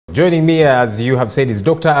Joining me, as you have said, is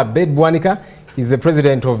Dr. Abed Bwanika. He's the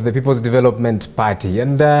president of the People's Development Party,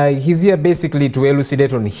 and he's here basically to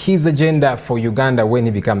elucidate on his agenda for Uganda when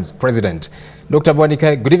he becomes president. Dr.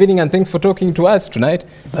 Bwanika, good evening and thanks for talking to us tonight.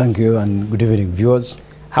 Thank you and good evening, viewers.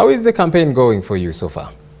 How is the campaign going for you so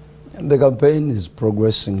far? The campaign is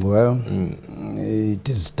progressing well.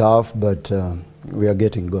 It is tough, but we are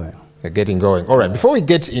getting going. We're getting going. All right, before we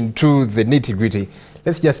get into the nitty-gritty,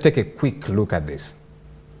 let's just take a quick look at this.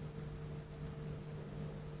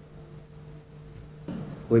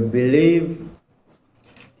 We believe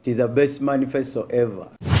it is the best manifesto ever.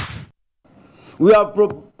 We have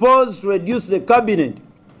proposed to reduce the cabinet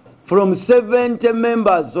from 70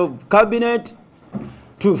 members of cabinet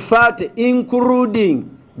to 30,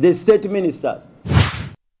 including the state ministers.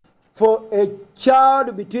 For a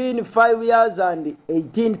child between 5 years and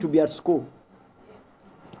 18 to be at school,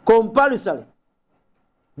 compulsory,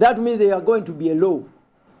 that means they are going to be a law.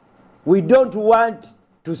 We don't want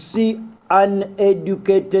to see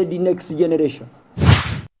uneducated next generation.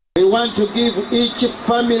 We want to give each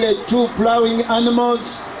family 2 plowing animals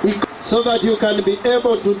so that you can be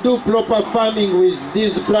able to do proper farming with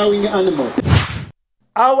these plowing animals.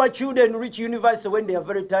 Our children reach university when they are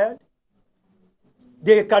very tired.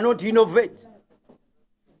 They cannot innovate.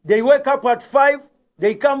 They wake up at 5,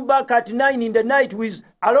 they come back at 9 in the night with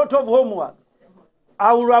a lot of homework.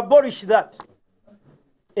 I will abolish that.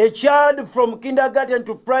 A child from kindergarten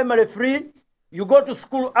to primary 3, you go to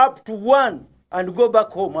school up to 1 and go back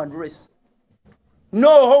home and rest.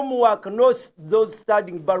 No homework, no those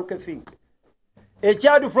studying bulky things. A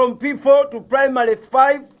child from P4 to primary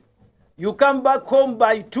 5, you come back home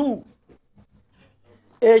by 2.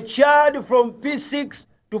 A child from P6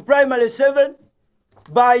 to primary 7,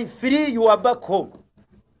 by 3 you are back home.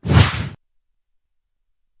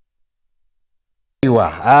 You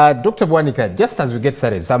are. Dr. Bwanika, just as we get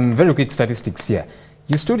started, some very quick statistics here.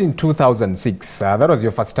 You stood in 2006, that was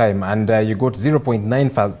your first time, and you got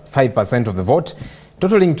 0.95% of the vote,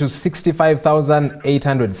 totaling to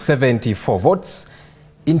 65,874 votes.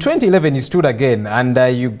 In 2011, you stood again, and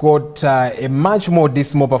you got a much more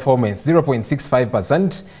dismal performance,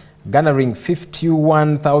 0.65%, garnering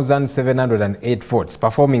 51,708 votes,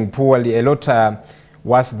 performing poorly, a lot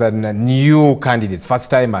worse than new candidates,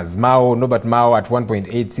 first-timers, Norbert Mao at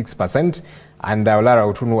 1.86%, and Olara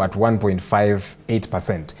Otunu at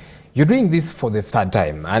 1.58%. You're doing this for the third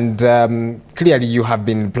time, and clearly you have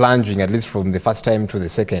been plunging, at least from the first time to the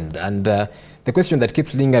second. And the question that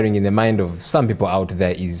keeps lingering in the mind of some people out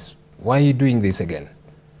there is, why are you doing this again?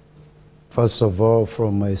 First of all,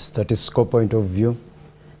 from a statistical point of view,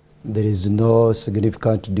 there is no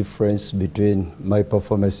significant difference between my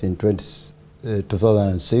performance in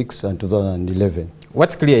 2006 and 2011.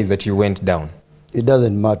 What's clear is that you went down. It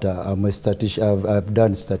doesn't matter. I'm a statistician. I've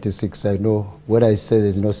done statistics. I know when I say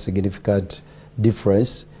there's no significant difference,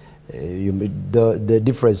 the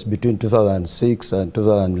difference between 2006 and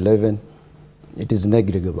 2011, it is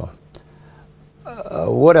negligible.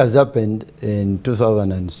 What has happened in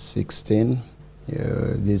 2016,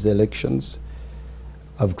 these elections,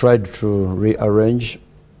 I've tried to rearrange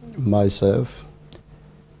myself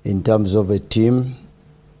in terms of a team.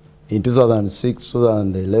 In 2006,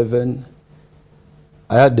 2011,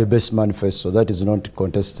 I had the best manifesto. That is not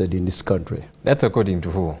contested in this country. That's according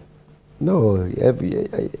to who? No,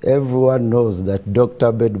 everyone knows that Dr.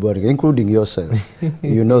 Abed Bwanika, including yourself,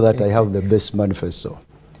 you know that I have the best manifesto,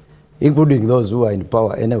 including those who are in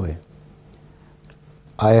power anyway.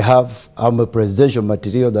 I'm a presidential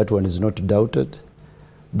material, that one is not doubted,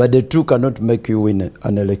 but the two cannot make you win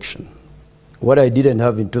an election. What I didn't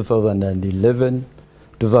have in 2011,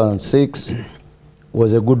 2006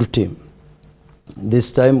 was a good team. This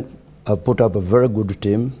time I put up a very good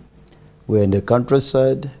team. We're in the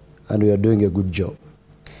countryside and we are doing a good job.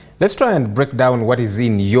 Let's try and break down what is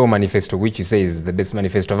in your manifesto, which you say is the best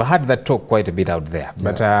manifesto. I've heard that talk quite a bit out there,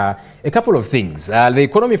 but a couple of things. The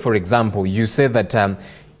economy, for example, you say that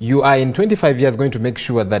you are in 25 years going to make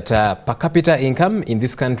sure that per capita income in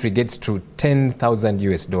this country gets to $10,000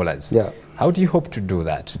 US. Yeah. How do you hope to do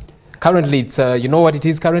that? Currently, it's, you know what it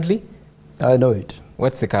is currently? I know it.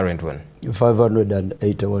 What's the current one? $581.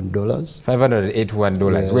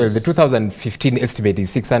 $581. Yes. Well, the 2015 estimate is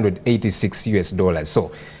 $686 US.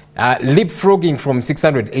 So, leapfrogging from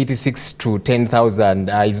 686 to 10,000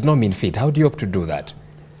 is no mean feat. How do you hope to do that?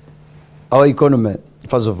 Our economy,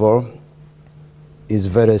 first of all, is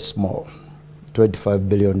very small. $25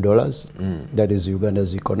 billion. That is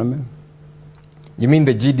Uganda's economy. You mean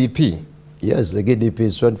the GDP? Yes, the GDP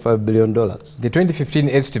is $25 billion. The 2015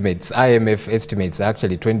 estimates, IMF estimates, are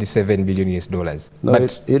actually $27 billion. No,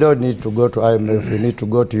 But you don't need to go to IMF, you need to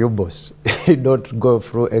go to UBOS. You don't go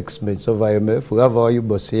through estimates of IMF. We have our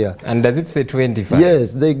UBOS here. and does it say 25? Yes,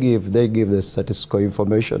 they give the statistical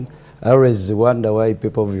information. I always wonder why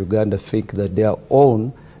people of Uganda think that their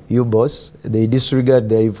own UBOS, they disregard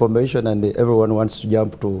their information and everyone wants to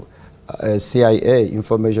jump to CIA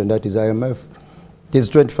information, that is IMF. It is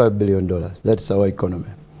 $25 billion. That's our economy.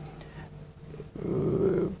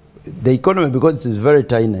 The economy, because it is very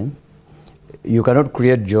tiny, you cannot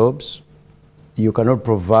create jobs, you cannot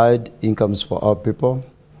provide incomes for our people.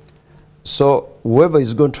 So whoever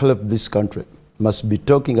is going to help this country must be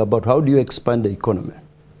talking about how do you expand the economy.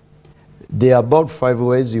 There are about 5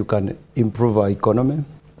 ways you can improve our economy.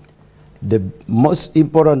 The most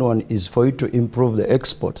important one is for you to improve the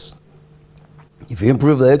exports. If you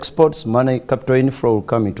improve the exports, money, capital inflow will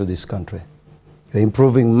come into this country. You're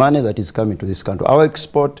improving money that is coming to this country. Our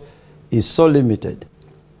export is so limited.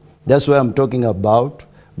 That's why I'm talking about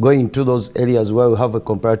going to those areas where we have a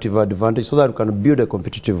comparative advantage so that we can build a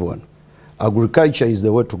competitive one. Agriculture is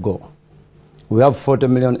the way to go. We have 40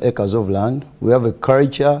 million acres of land. We have a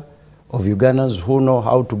culture of Ugandans who know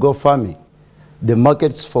how to go farming. The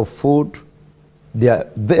markets for food, they are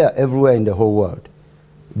there everywhere in the whole world.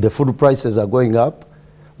 The food prices are going up.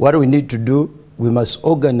 What we need to do, we must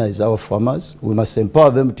organize our farmers. We must empower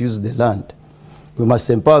them to use the land. We must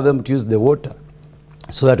empower them to use the water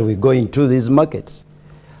so that we go into these markets.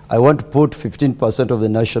 I want to put 15% of the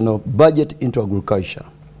national budget into agriculture.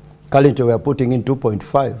 Currently, we are putting in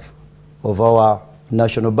 2.5 of our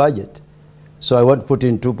national budget. So I want to put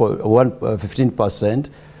in 15%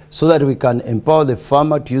 so that we can empower the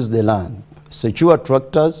farmer to use the land. Secure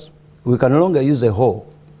tractors. We can no longer use a hoe.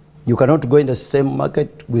 You cannot go in the same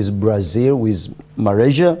market with Brazil, with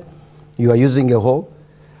Malaysia. You are using a hoe.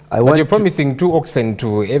 But you're promising 2 oxen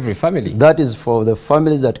to every family. That is for the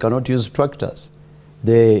families that cannot use tractors.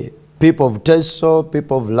 The people of Teso,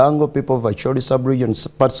 people of Lango, people of Acholi sub-region,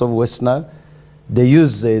 parts of West Nile, they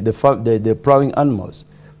use the plowing animals.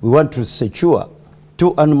 We want to secure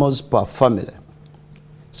 2 animals per family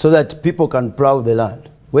so that people can plow the land.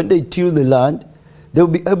 When they till the land, they will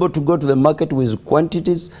be able to go to the market with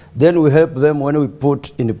quantities. Then we help them when we put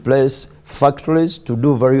in place factories to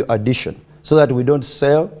do value addition so that we don't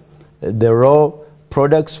sell the raw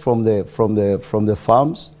products from the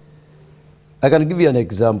farms. I can give you an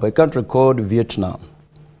example. A country called Vietnam.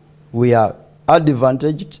 We are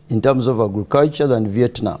advantaged in terms of agriculture than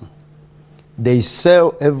Vietnam. They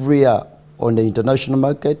sell every year on the international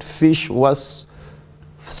market fish worth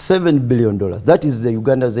 $7 billion. That is the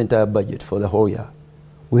Uganda's entire budget for the whole year.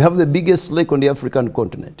 We have the biggest lake on the African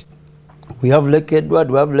continent. We have Lake Edward,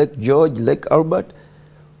 we have Lake George, Lake Albert.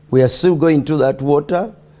 We are still going to that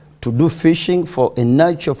water to do fishing from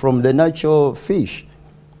the natural fish.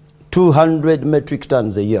 200 metric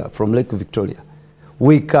tons a year from Lake Victoria.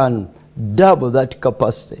 We can double that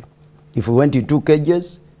capacity. If we went in 2 cages,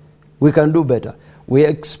 we can do better. We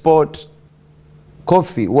export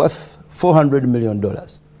coffee worth $400 million.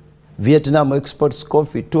 Vietnam exports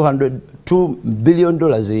coffee $2 billion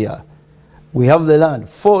a year. We have the land,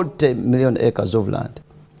 40 million acres of land.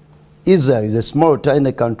 Israel is a small,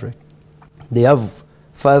 tiny country. They have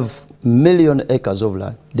 5 million acres of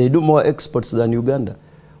land. They do more exports than Uganda.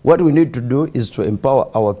 What we need to do is to empower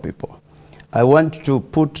our people. I want to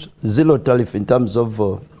put 0 tariff in terms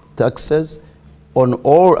of taxes on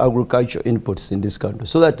all agricultural inputs in this country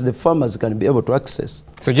so that the farmers can be able to access.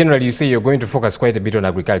 So generally you say you're going to focus quite a bit on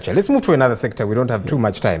agriculture. Let's move to another sector. We don't have too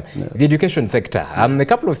much time. The education sector. A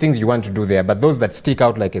couple of things you want to do there, but those that stick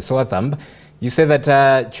out like a sore thumb. You say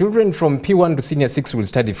that children from P1 to Senior 6 will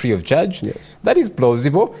study free of charge. Yes. That is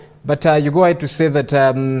plausible, but you go ahead to say that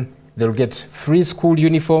they'll get free school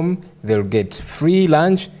uniform, they'll get free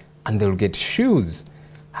lunch, and they'll get shoes.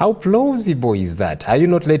 How plausible is that? Are you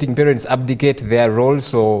not letting parents abdicate their role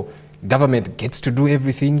so government gets to do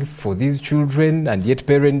everything for these children, and yet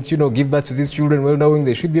parents, give birth to these children well knowing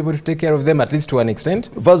they should be able to take care of them at least to an extent?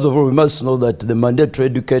 First of all, we must know that the mandate to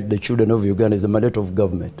educate the children of Uganda is the mandate of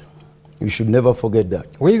government. You should never forget that.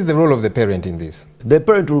 Where is the role of the parent in this? The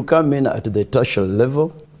parent will come in at the tertiary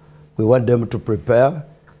level. We want them to prepare.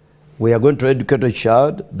 We are going to educate a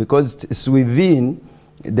child because it's within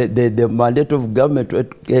the mandate of government to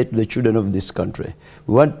educate the children of this country.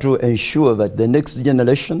 We want to ensure that the next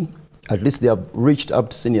generation, at least they have reached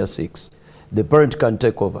up to Senior 6, the parent can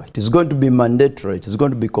take over. It is going to be mandatory. It is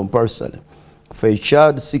going to be compulsory for a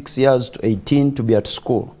child 6 years to 18 to be at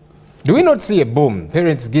school. Do we not see a boom?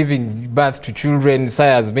 Parents giving birth to children,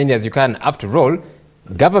 say as many as you can, after all,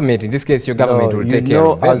 Government, in this case, your government will take care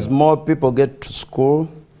of them. As more people get to school,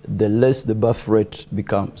 the less the birth rate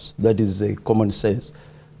becomes. That is a common sense.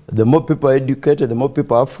 The more people are educated, the more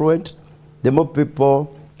people are affluent, the more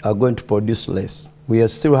people are going to produce less. We are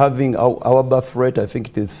still having our birth rate, I think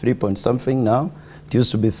it is 3 point something now. It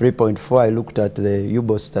used to be 3.4. I looked at the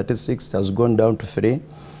UBO statistics, it has gone down to 3.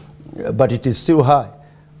 But it is still high.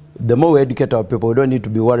 The more we educate our people, we don't need to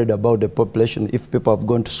be worried about the population if people have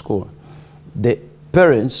gone to school. The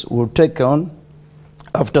parents will take on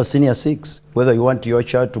after senior 6, whether you want your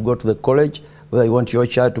child to go to the college, whether you want your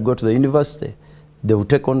child to go to the university, they will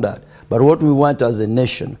take on that. But what we want as a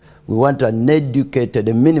nation, we want an educated,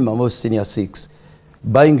 a minimum of senior 6.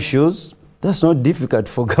 Buying shoes, that's not difficult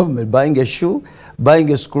for government. Buying a shoe,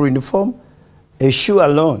 buying a school uniform, a shoe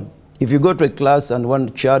alone. If you go to a class and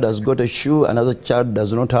one child has got a shoe, another child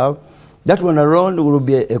does not have, that one alone will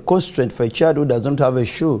be a constraint for a child who does not have a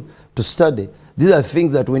shoe to study. These are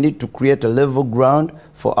things that we need to create a level ground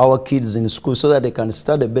for our kids in school so that they can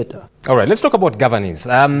study better. All right, let's talk about governance.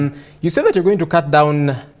 You said that you're going to cut down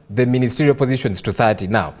the ministerial positions to 30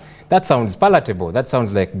 now. That sounds palatable. That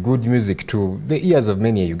sounds like good music to the ears of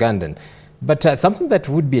many a Ugandan. But something that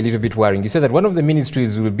would be a little bit worrying, you said that one of the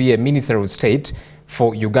ministries will be a ministerial state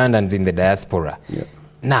for Ugandans in the diaspora. Yeah.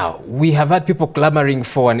 Now, we have had people clamoring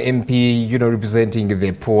for an MP, representing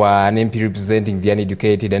the poor, an MP representing the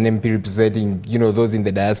uneducated, an MP representing, those in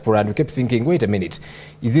the diaspora, and we kept thinking, wait a minute,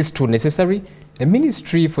 is this too necessary? A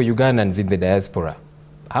ministry for Ugandans in the diaspora,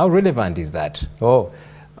 how relevant is that? Oh,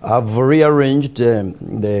 I've rearranged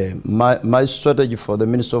my strategy for the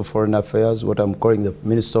Minister of Foreign Affairs, what I'm calling the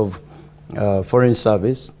Minister of Foreign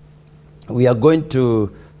Service. We are going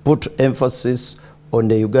to put emphasis on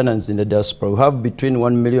the Ugandans in the diaspora. We have between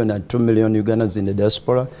 1 million and 2 million Ugandans in the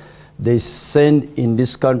diaspora. They send in this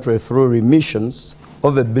country through remissions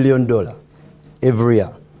of $1 billion every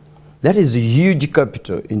year. That is a huge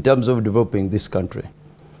capital in terms of developing this country.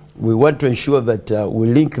 We want to ensure that we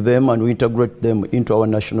link them and we integrate them into our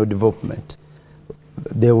national development.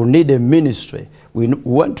 They will need a ministry. We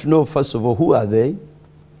want to know, first of all, who are they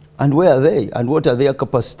and where are they and what are their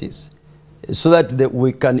capacities, so that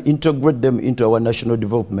we can integrate them into our national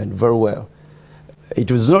development very well. It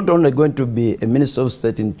was not only going to be a Minister of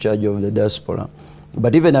State in charge of the diaspora,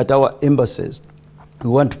 but even at our embassies, we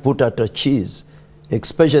want to put out a cheese,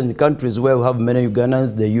 especially in countries where we have many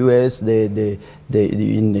Ugandans, the US,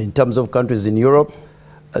 in terms of countries in Europe,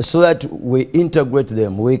 so that we integrate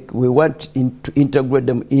them. We want to integrate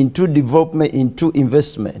them into development, into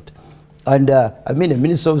investment. And I mean, a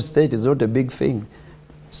Minister of State is not a big thing.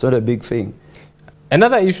 It's not a big thing.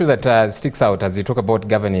 Another issue that sticks out as you talk about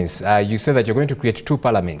governance, you say that you're going to create 2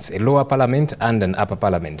 parliaments, a lower parliament and an upper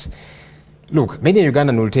parliament. Look, many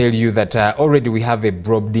Ugandan will tell you that already we have a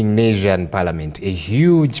Brobdingnaesian parliament, a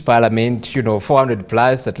huge parliament, 400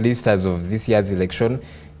 plus at least as of this year's election.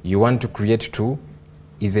 You want to create 2?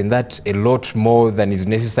 Isn't that a lot more than is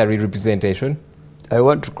necessary representation? I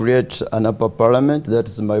want to create an upper parliament, that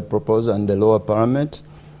is my proposal, and the lower parliament.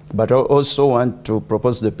 But I also want to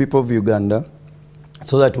propose to the people of Uganda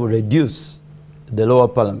so that we reduce the lower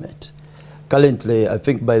parliament. Currently, I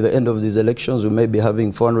think by the end of these elections, we may be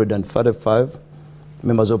having 435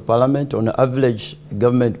 members of parliament. On average,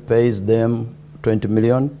 government pays them 20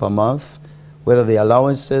 million per month, whether the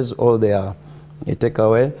allowances or their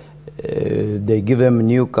takeaway. They give them a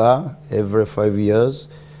new car every 5 years.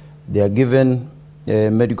 They are given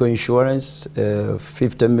medical insurance,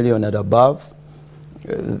 50 million and above.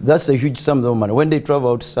 That's a huge sum of money. When they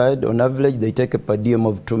travel outside, on average, they take a per diem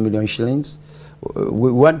of 2 million shillings.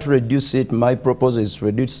 We want to reduce it. My proposal is to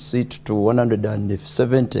reduce it to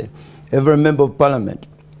 170. Every member of parliament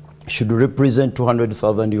should represent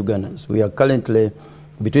 200,000 Ugandans. We are currently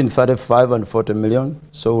between 35 and 40 million,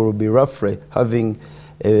 so we will be roughly having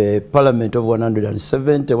a parliament of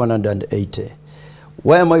 170, 180.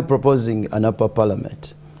 Why am I proposing an upper parliament?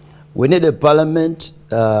 We need a parliament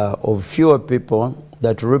of fewer people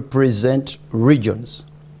that represent regions.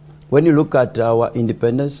 When you look at our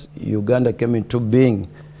independence, Uganda came into being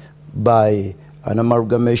by an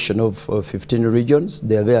amalgamation of 15 regions.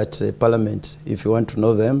 They are there at parliament. If you want to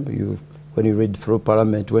know them, when you read through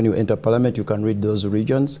parliament, when you enter parliament, you can read those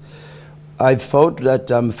regions. I thought that,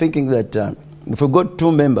 I'm thinking that if we got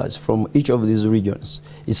 2 members from each of these regions,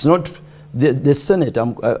 it's not the Senate,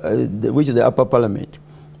 which is the upper parliament,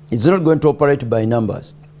 it's not going to operate by numbers.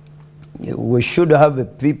 We should have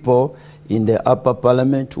people in the upper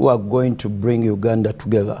parliament who are going to bring Uganda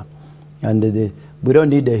together. And we don't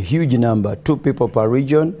need a huge number, 2 people per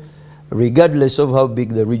region. Regardless of how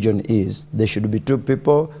big the region is, there should be 2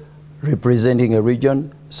 people representing a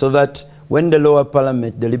region so that When the lower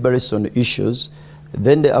parliament deliberates on issues,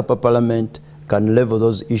 then the upper parliament can level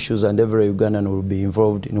those issues and every Ugandan will be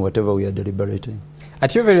involved in whatever we are deliberating.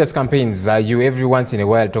 At your various campaigns, you every once in a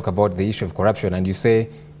while talk about the issue of corruption and you say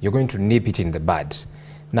you're going to nip it in the bud.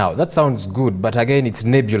 Now, that sounds good, but again, it's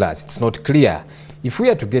nebulous, it's not clear. If we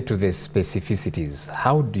are to get to the specificities,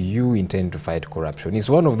 how do you intend to fight corruption? It's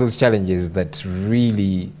one of those challenges that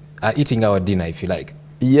really are eating our dinner, if you like.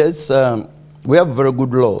 Yes, we have very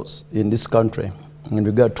good laws in this country in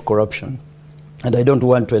regard to corruption. And I don't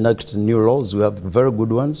want to enact new laws. We have very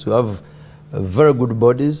good ones. We have very good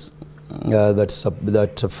bodies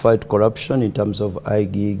that fight corruption in terms of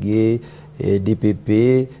IGG,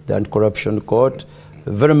 DPP, the Anti-Corruption Court,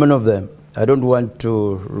 very many of them. I don't want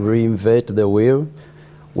to reinvent the wheel.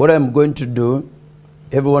 What I'm going to do,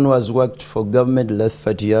 everyone who has worked for government the last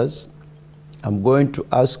 30 years, I'm going to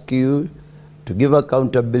ask you to give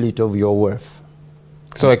accountability of your worth.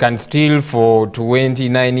 So I can steal for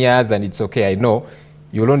 29 years and it's okay, I know.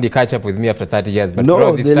 You'll only catch up with me after 30 years. But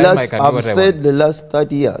no, this time I can do what I want. I've said the last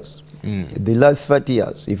 30 years. The last 30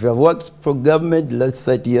 years. If you have worked for government the last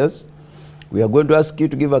 30 years, we are going to ask you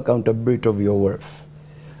to give accountability of your worth.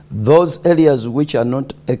 Those areas which are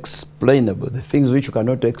not explainable, the things which you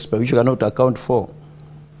cannot explain, which you cannot account for,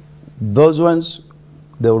 those ones,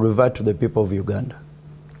 they will revert to the people of Uganda.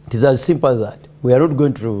 It is as simple as that. We are not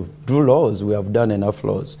going to do laws. We have done enough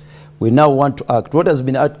laws. We now want to act. What has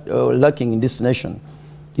been lacking in this nation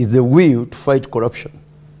is the will to fight corruption.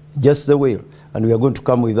 Just the will. And we are going to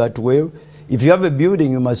come with that will. If you have a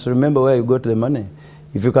building, you must remember where you got the money.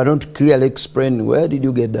 If you cannot clearly explain where did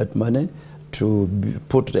you get that money to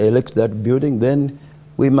elect that building, then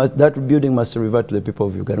that building must revert to the people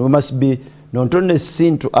of Uganda. We must be not only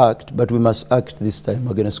seen to act, but we must act this time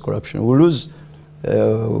against corruption. We lose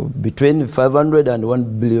between $500 and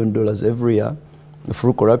 $1 billion every year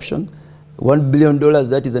through corruption. $1 billion,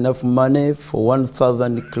 that is enough money for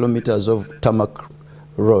 1,000 kilometers of tarmac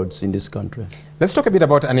roads in this country. Let's talk a bit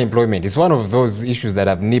about unemployment. It's one of those issues that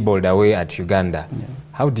have nibbled away at Uganda. Yeah.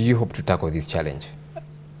 How do you hope to tackle this challenge?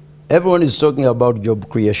 Everyone is talking about job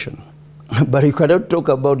creation. But you cannot talk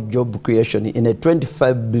about job creation in a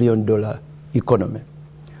 $25 billion economy.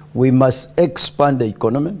 We must expand the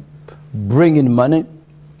economy, bring in money.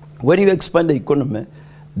 When you expand the economy,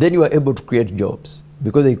 then you are able to create jobs,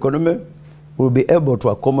 because the economy will be able to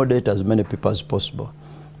accommodate as many people as possible.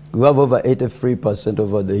 We have over 83%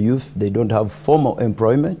 of the youth, they don't have formal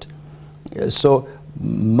employment. So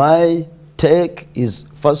my take is,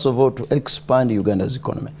 first of all, to expand Uganda's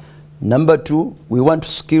economy. Number two, we want to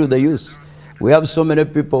skill the youth. We have so many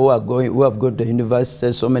people who have gone to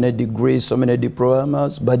university, so many degrees, so many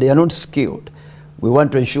diplomas, but they are not skilled. We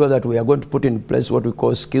want to ensure that we are going to put in place what we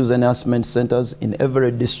call skills enhancement centers in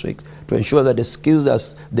every district to ensure that the skills,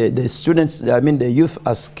 the youth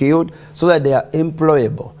are skilled so that they are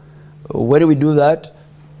employable. When we do that,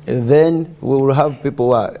 then we will have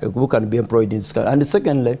people who can be employed in this country. And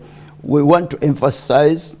secondly, we want to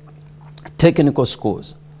emphasize technical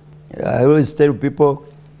schools. I always tell people,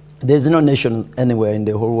 there's no nation anywhere in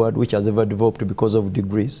the whole world which has ever developed because of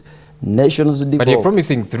degrees. Nations develop. But you're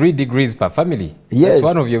promising 3 degrees per family. Yes. That's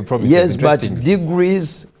one of your promises. Yes, but degrees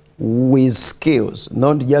with skills,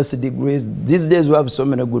 not just degrees. These days we have so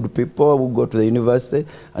many good people who go to the university,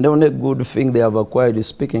 and the only good thing they have acquired is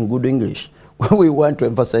speaking good English. We want to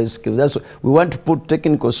emphasize skills. That's what we want to put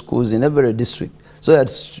technical schools in every district so that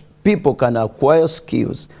people can acquire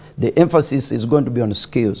skills. The emphasis is going to be on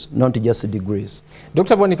skills, not just degrees.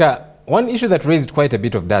 Dr. Bwanika, one issue that raised quite a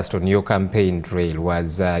bit of dust on your campaign trail was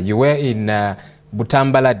you were in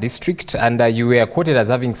Butambala district, and you were quoted as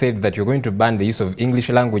having said that you're going to ban the use of English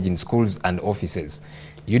language in schools and offices.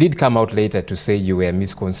 You did come out later to say you were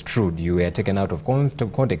misconstrued, you were taken out of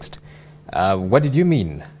context. What did you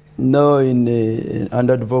mean? No, in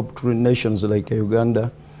underdeveloped nations like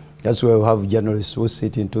Uganda, that's where we have journalists who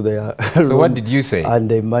sit into their So what did you say?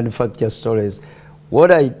 And they manufacture stories.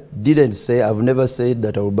 What I didn't say, I've never said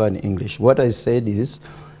that I will ban English. What I said is,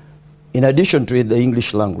 in addition to the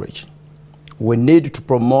English language, we need to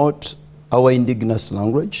promote our indigenous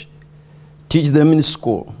language, teach them in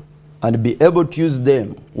school, and be able to use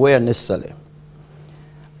them where necessary.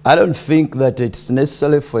 I don't think that it's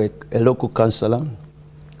necessary for a local councillor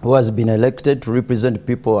who has been elected to represent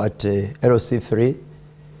people at LC3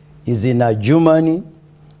 is in Germany,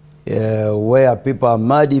 where people are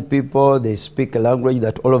Madi people, they speak a language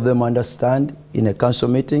that all of them understand in a council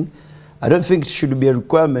meeting. I don't think it should be a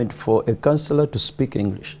requirement for a councillor to speak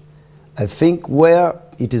English. I think where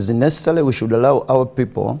it is necessary, we should allow our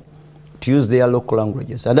people to use their local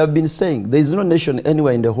languages. And I've been saying, there is no nation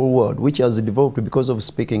anywhere in the whole world which has developed because of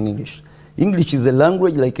speaking English. English is a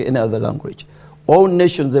language like any other language. All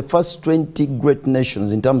nations, the first 20 great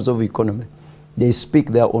nations in terms of economy, they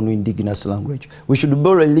speak their own indigenous language. We should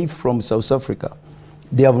borrow a leaf from South Africa.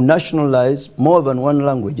 They have nationalized more than one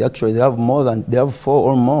language. Actually, they have 4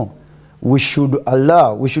 or more. We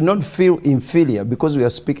should not feel inferior because we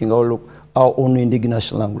are speaking our own indigenous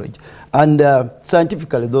language. And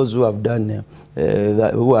scientifically, those who have done,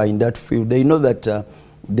 who are in that field, they know that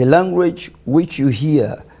the language which you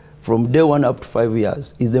hear from day 1 up to 5 years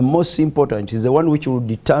is the most important, is the one which will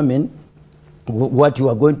determine what you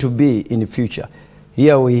are going to be in the future.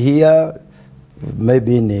 Here we hear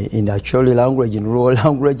maybe in a Acholi language, in rural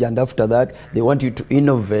language, and after that they want you to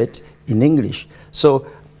innovate in English. So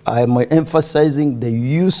I'm emphasizing the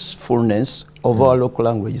usefulness of our local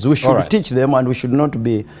languages. We should teach them, and we should not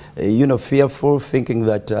be fearful, thinking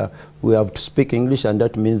that we have to speak English and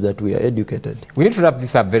that means that we are educated. We need to wrap this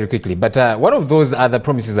up very quickly, but one of those other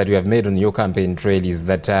promises that you have made on your campaign trail is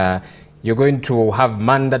that you're going to have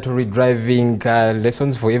mandatory driving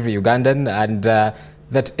lessons for every Ugandan, and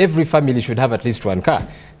that every family should have at least 1 car.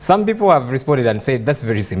 Some people have responded and said that's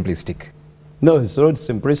very simplistic. No, it's not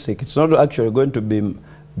simplistic. It's not actually going to be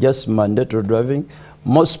just mandatory driving.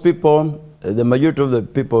 Most people, the majority of the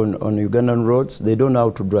people on Ugandan roads, they don't know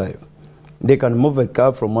how to drive. They can move a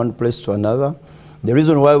car from one place to another. The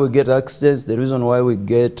reason why we get accidents, the reason why we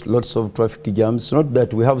get lots of traffic jams, it's not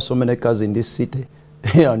that we have so many cars in this city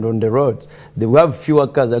and on the roads. We have fewer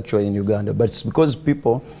cars actually in Uganda, but it's because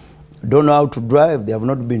people don't know how to drive. They have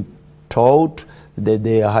not been taught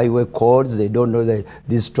the highway codes. They don't know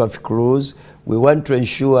these traffic rules. We want to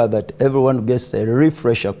ensure that everyone gets a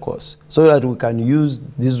refresher course so that we can use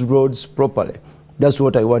these roads properly. That's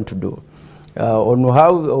what I want to do.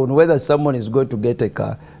 On whether someone is going to get a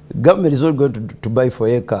car, government is not going to buy for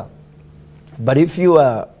a car. But if you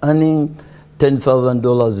are earning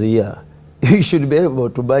 $10,000 a year, you should be able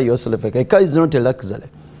to buy yourself a car. A car is not a luxury.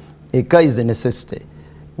 A car is a necessity.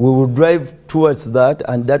 We will drive towards that,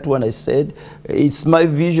 and that one I said, it's my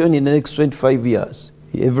vision in the next 25 years.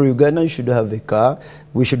 Every Ugandan should have a car.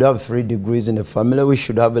 We should have 3 degrees in a family. We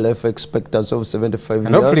should have a life expectancy of 75 years.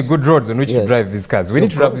 And hopefully good roads on which to drive these cars. We need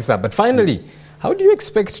to wrap this up. But finally, how do you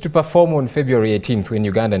expect to perform on February 18th when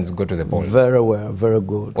Ugandans go to the polls? Very well, very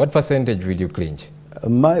good. What percentage will you clinch?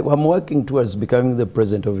 I'm working towards becoming the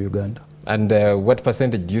president of Uganda. And what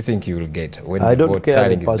percentage do you think you will get when I don't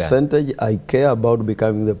care the percentage. I care about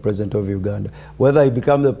becoming the president of Uganda. Whether I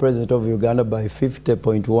become the president of Uganda by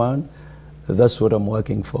 50.1, that's what I'm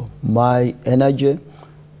working for. My energy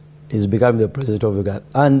is becoming the president of Uganda,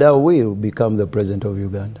 and I will become the president of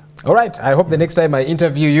Uganda. All right. I hope the next time I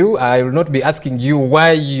interview you, I will not be asking you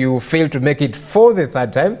why you failed to make it for the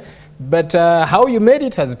 3rd time, but how you made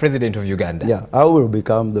it as the president of Uganda. Yeah, I will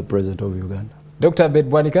become the president of Uganda. Dr. Abed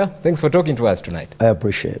Bwanika, thanks for talking to us tonight. I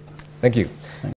appreciate it. Thank you.